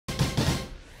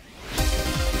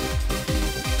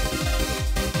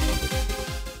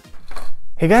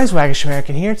Hey guys,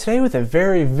 TheWaggishAmerican here today with a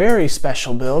very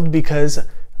special build because,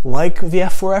 like the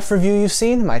F4F review you've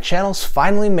seen, my channel's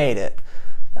finally made it.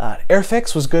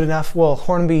 Airfix was good enough, well,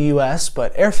 Hornby US,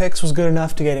 but Airfix was good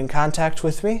enough to get in contact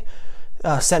with me,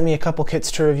 sent me a couple kits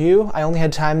to review. I only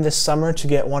had time this summer to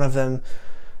get one of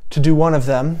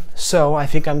them, so I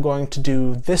think I'm going to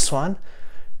do this one.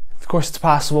 Of course, it's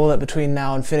possible that between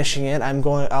now and finishing it,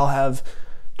 I'll have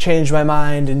changed my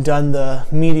mind and done the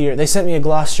Meteor. They sent me a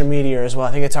Gloucester Meteor as well.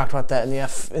 I think I talked about that in the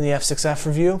F6F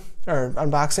review or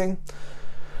unboxing.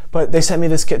 But they sent me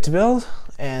this kit to build,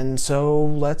 and so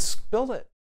let's build it.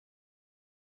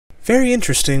 Very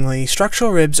interestingly,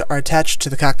 structural ribs are attached to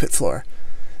the cockpit floor.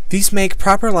 These make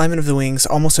proper alignment of the wings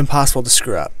almost impossible to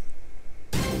screw up.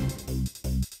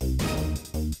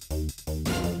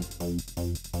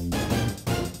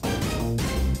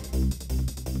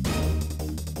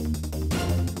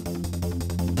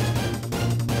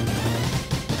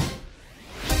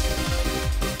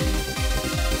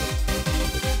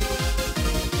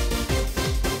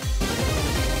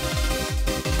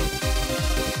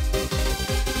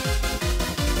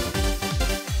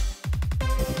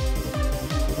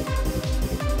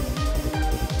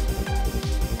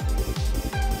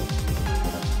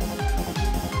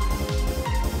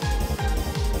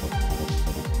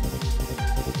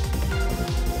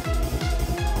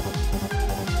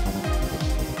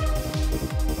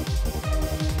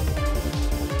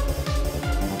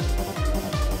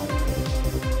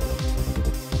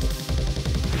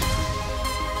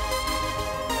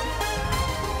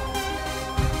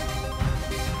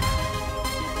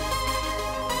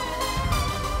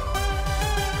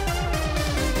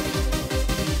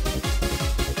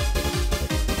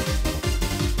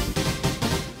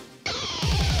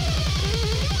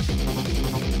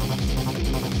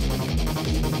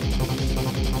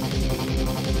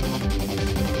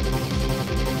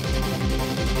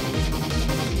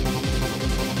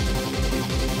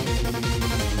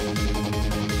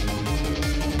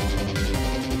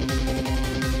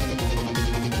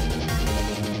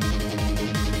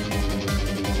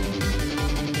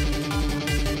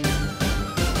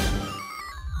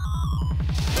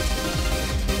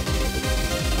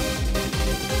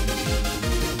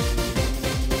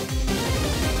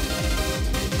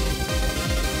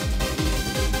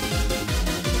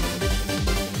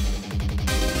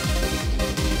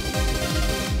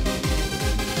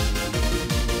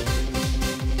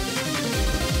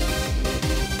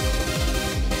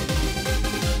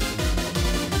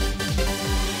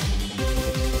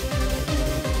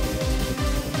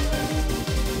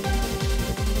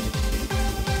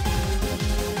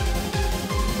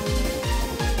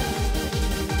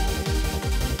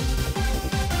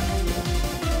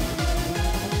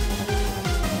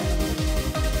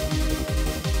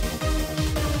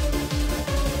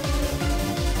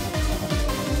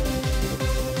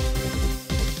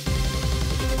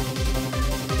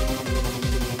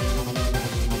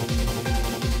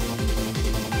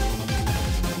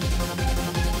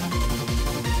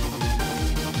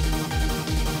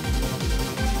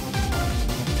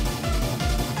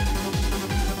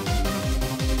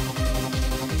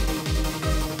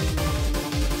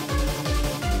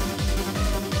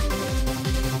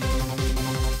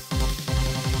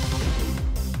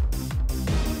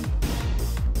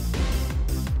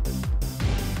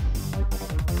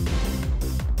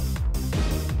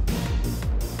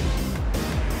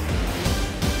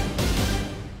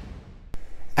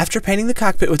 After painting the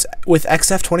cockpit with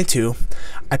XF22,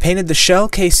 I painted the shell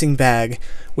casing bag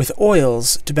with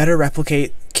oils to better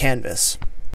replicate canvas.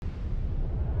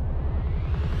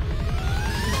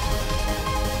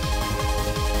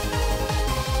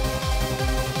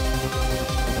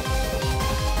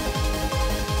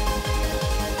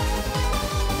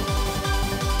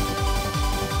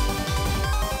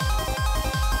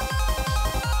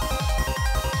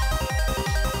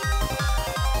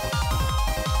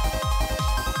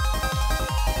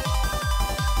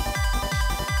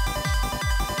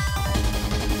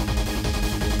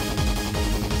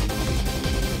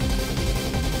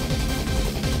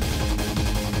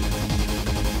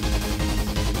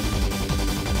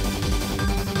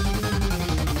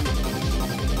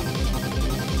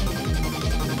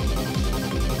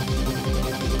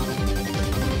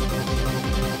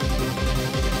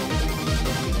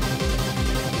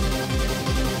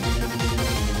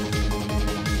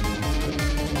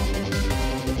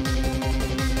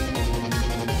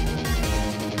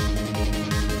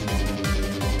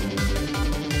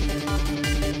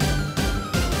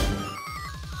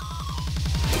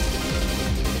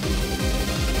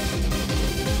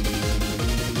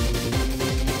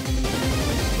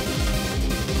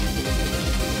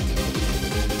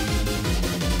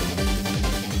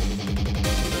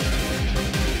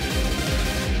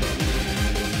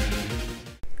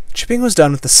 striping was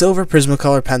done with the silver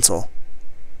Prismacolor pencil.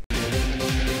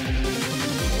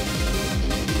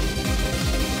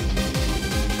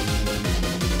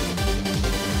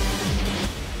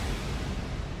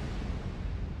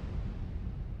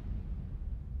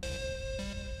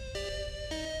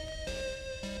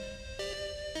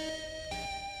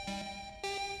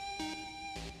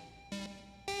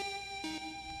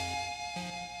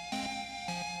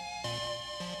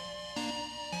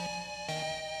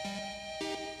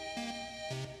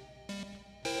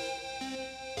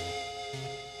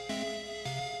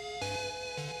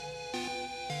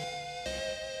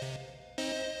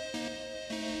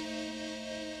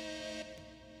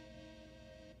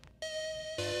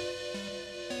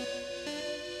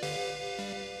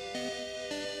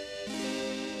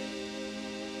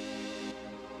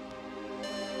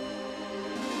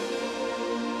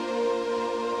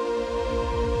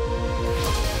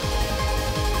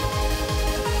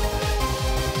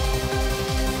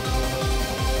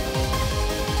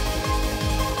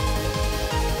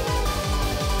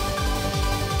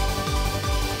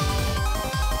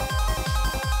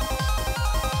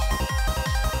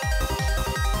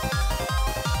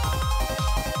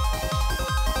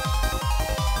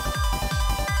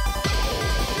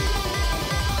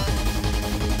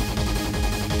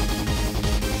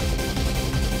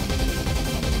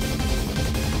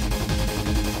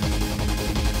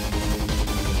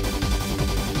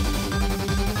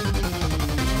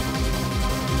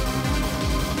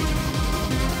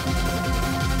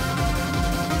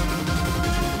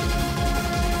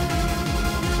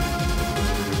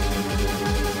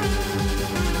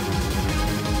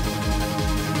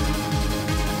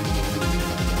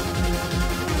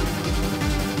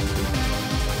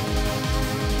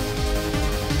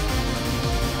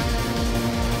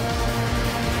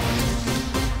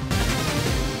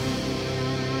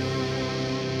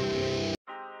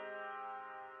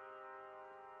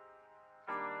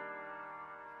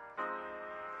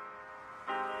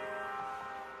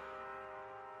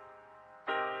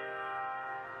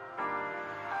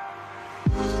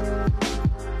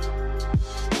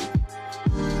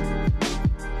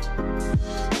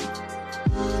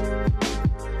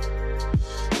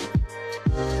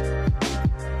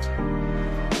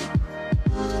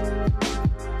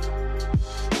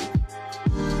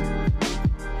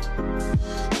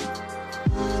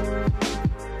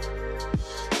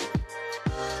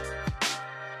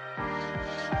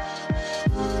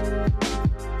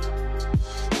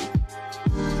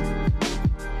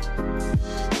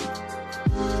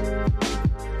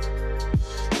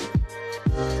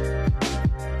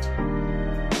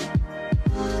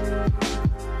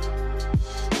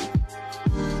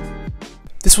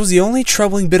 This was the only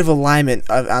troubling bit of alignment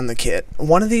on the kit.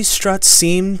 One of these struts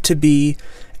seemed to be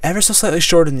ever so slightly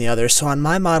shorter than the other, so on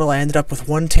my model I ended up with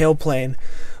one tail plane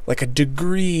like a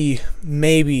degree,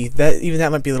 maybe, that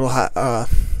might be a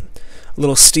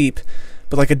little steep,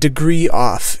 but like a degree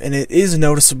off, and it is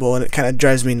noticeable and it kind of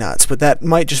drives me nuts, but that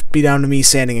might just be down to me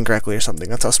sanding incorrectly or something.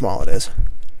 That's how small it is.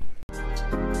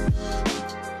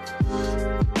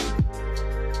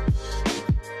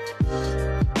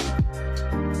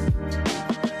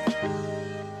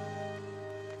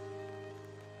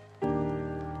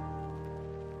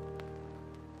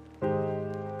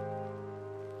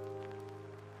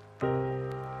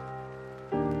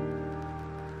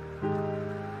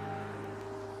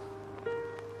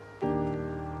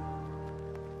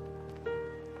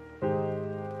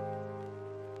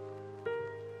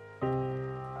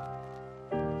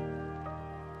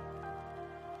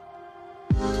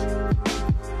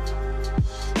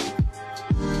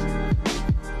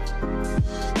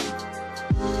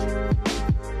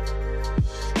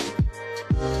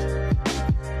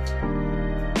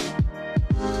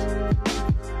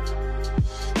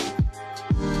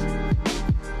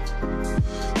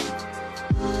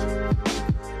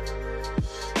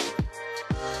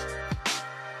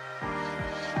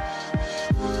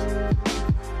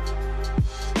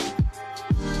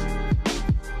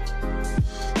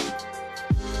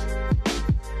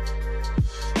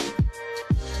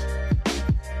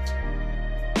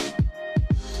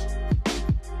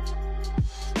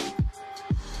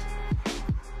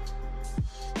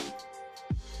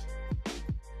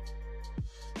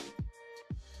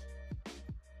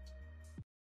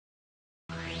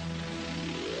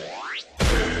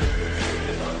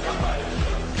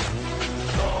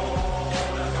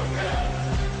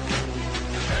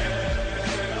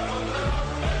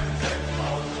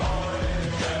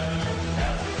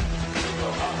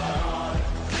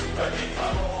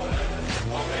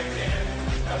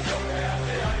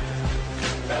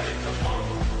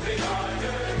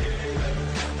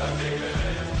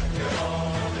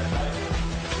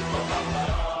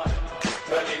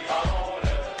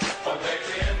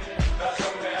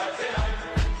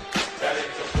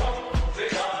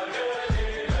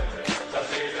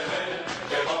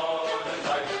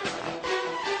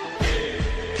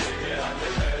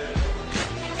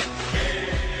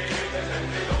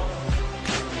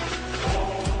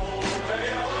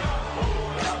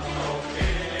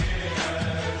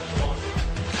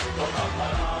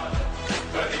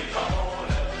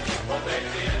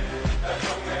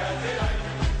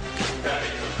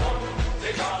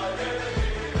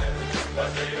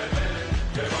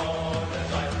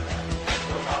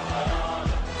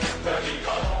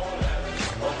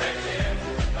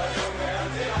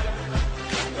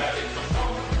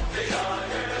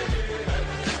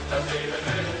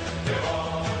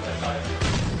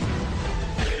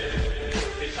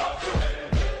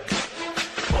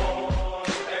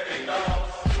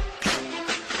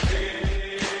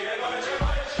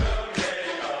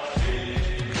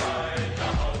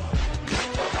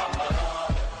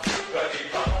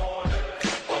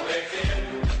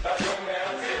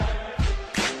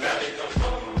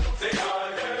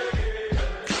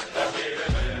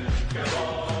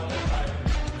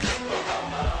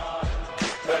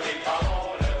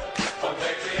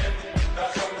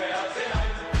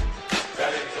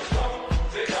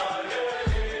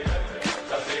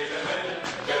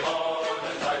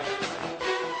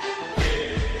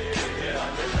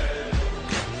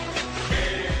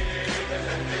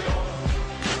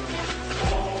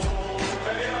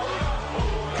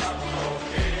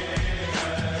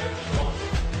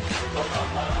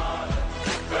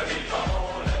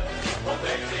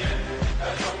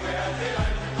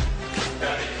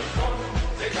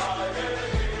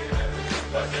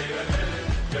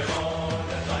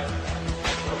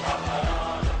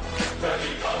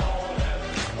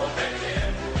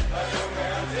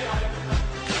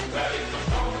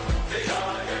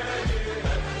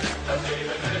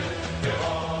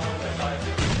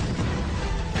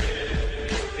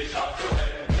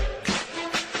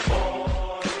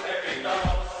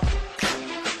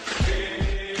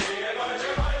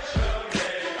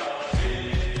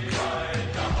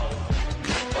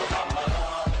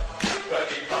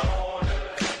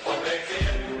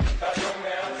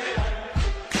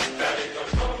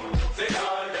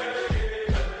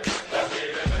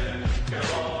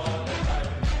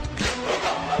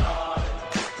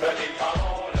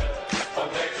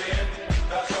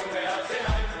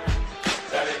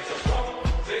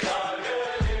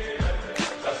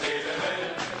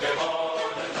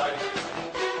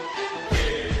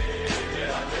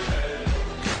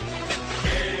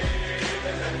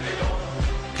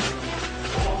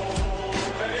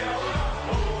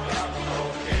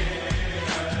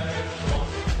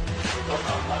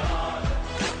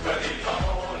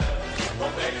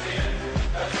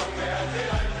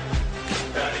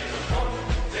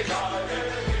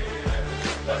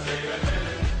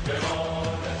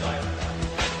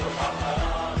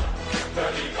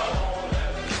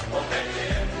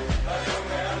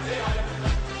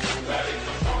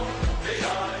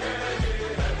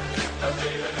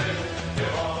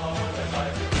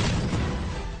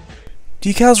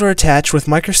 Decals were attached with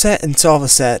microset and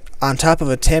solvaset on top of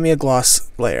a Tamiya gloss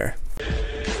layer.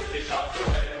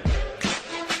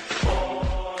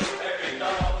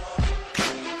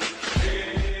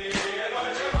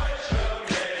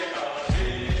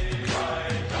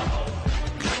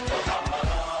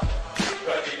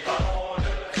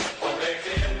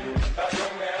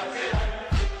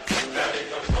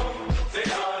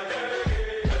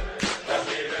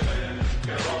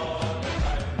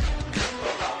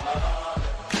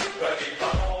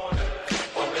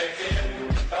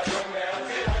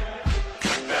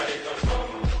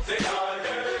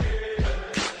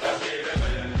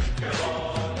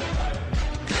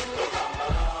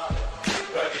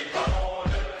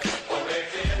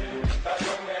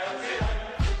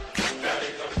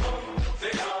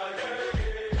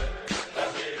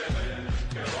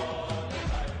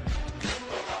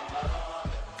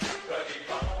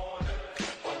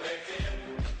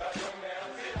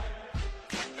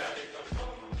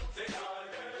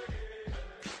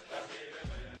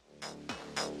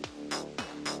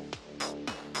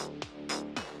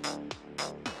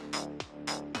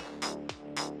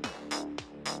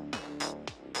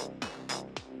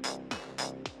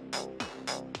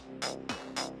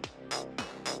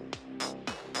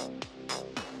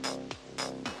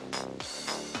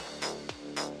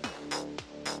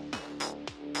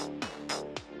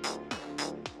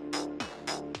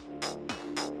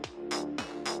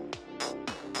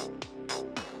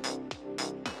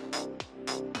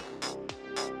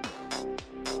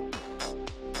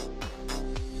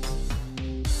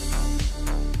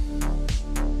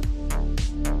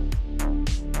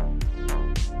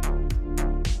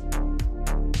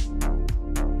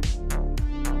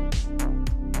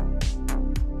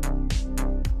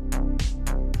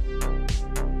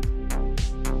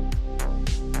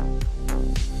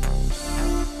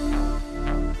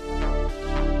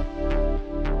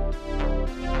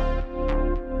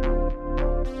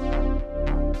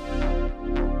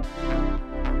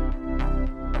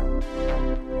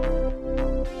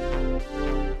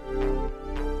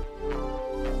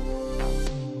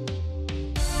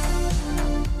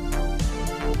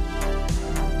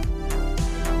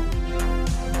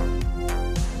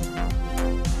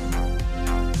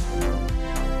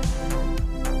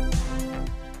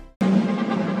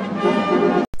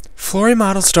 Flory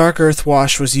Model's Dark Earth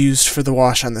wash was used for the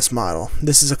wash on this model.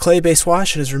 This is a clay-based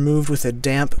wash and is removed with a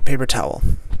damp paper towel.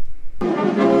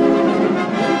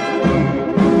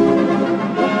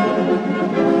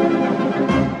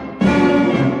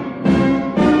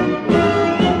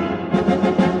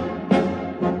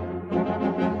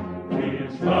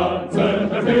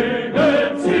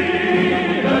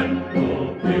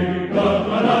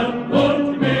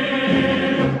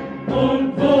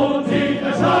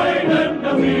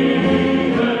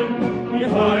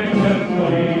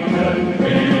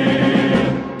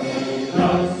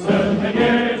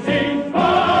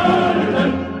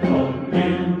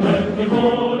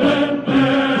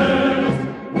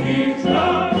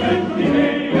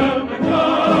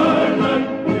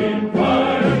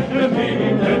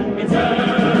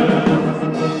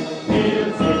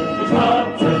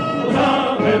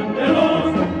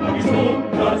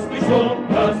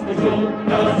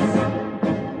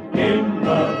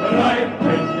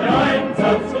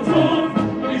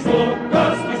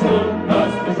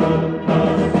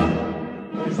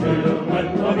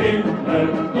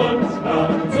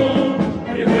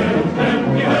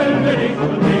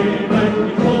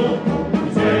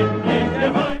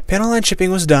 Panel line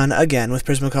chipping was done again with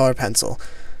Prismacolor pencil.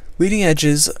 Leading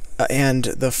edges and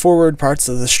the forward parts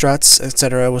of the struts,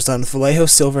 etc. was done with Vallejo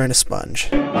silver and a sponge.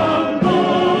 Panel line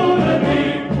chipping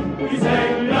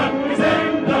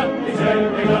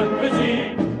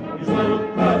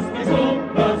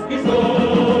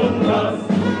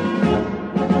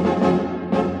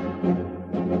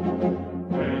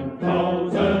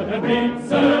was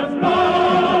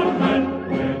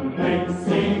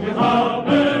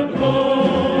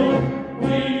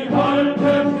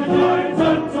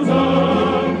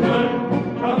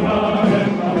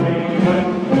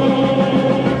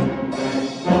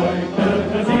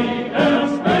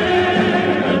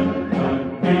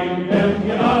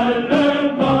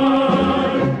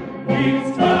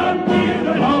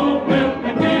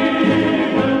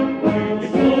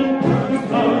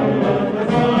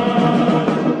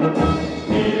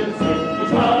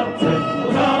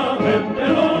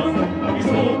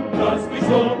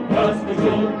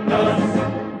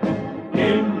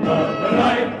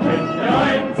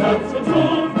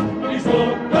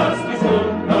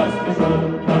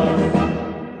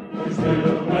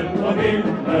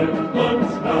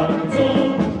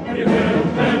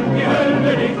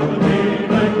done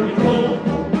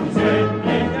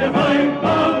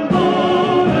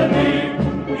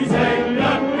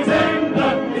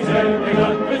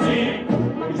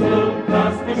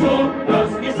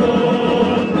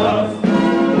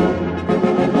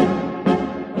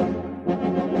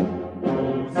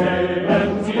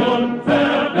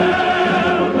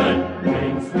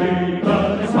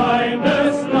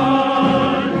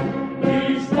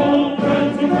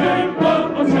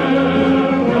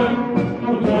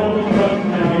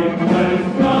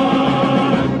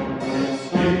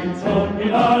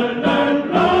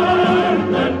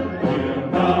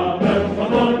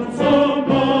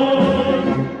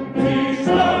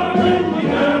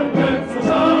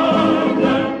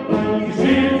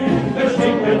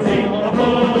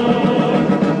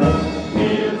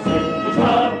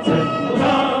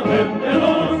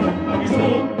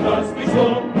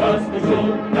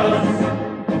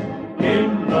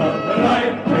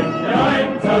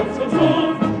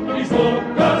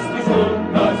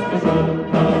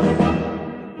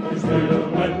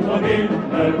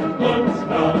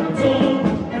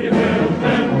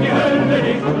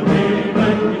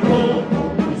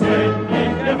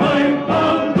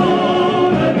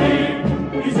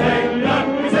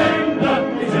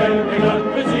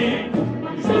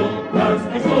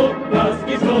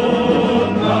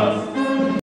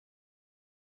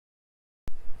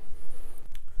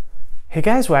Hey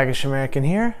guys, TheWaggishAmerican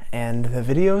here, and the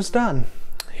video's done.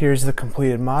 Here's the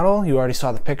completed model. You already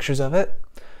saw the pictures of it.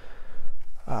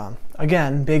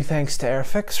 Again, big thanks to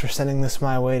Airfix for sending this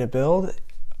my way to build.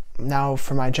 Now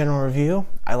for my general review,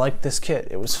 I liked this kit.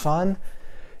 It was fun.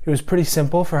 It was pretty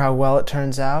simple for how well it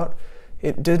turns out.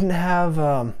 It didn't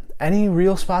have any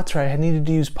real spots where I needed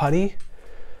to use putty.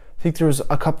 I think there was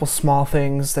a couple small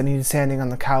things that needed sanding on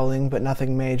the cowling, but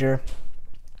nothing major.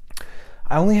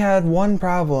 I only had one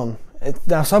problem.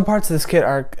 Now some parts of this kit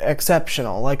are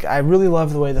exceptional. Like, I really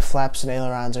love the way the flaps and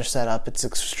ailerons are set up. It's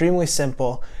extremely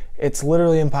simple. It's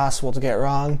literally impossible to get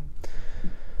wrong.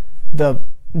 The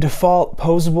default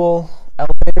posable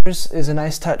elevators is a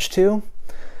nice touch too.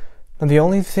 And the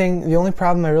only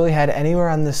problem I really had anywhere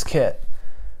on this kit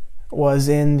was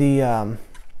in the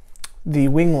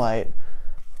wing light.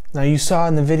 Now you saw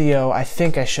in the video, I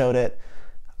think I showed it,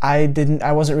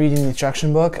 I wasn't reading the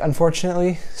instruction book,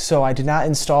 unfortunately, so I did not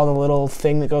install the little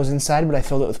thing that goes inside, but I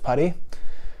filled it with putty.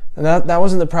 And that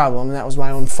wasn't the problem, that was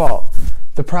my own fault.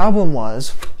 The problem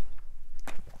was,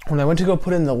 when I went to go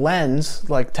put in the lens,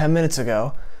 like 10 minutes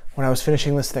ago, when I was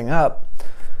finishing this thing up,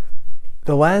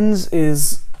 the lens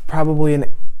is probably an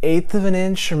 1/8 of an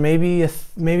inch, or maybe a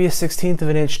 1/16 of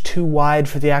an inch too wide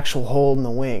for the actual hole in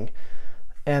the wing.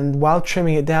 And while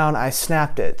trimming it down, I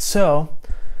snapped it. So,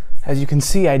 as you can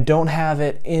see, I don't have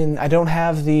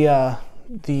the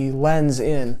lens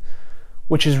in,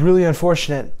 which is really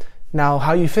unfortunate. Now,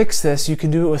 how you fix this, you can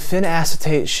do it with thin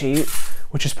acetate sheet,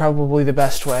 which is probably the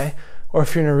best way. Or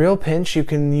if you're in a real pinch, you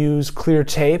can use clear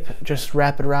tape, just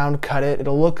wrap it around, cut it.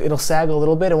 It'll sag a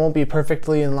little bit. It won't be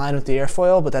perfectly in line with the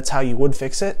airfoil, but that's how you would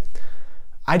fix it.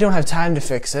 I don't have time to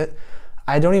fix it.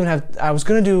 I was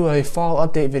gonna do a fall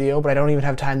update video, but I don't even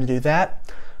have time to do that.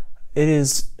 It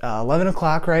is 11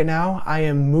 o'clock right now. I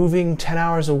am moving 10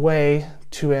 hours away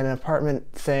to an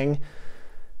apartment thing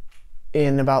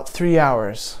in about 3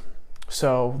 hours.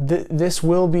 So this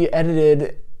will be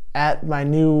edited at my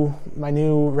new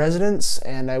residence,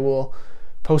 and I will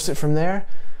post it from there.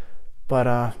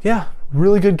 But yeah,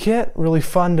 really good kit, really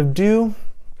fun to do.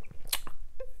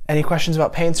 Any questions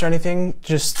about paints or anything,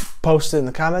 just post it in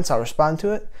the comments. I'll respond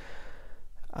to it.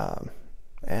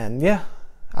 And yeah,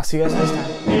 I'll see you guys next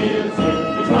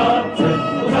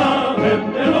time.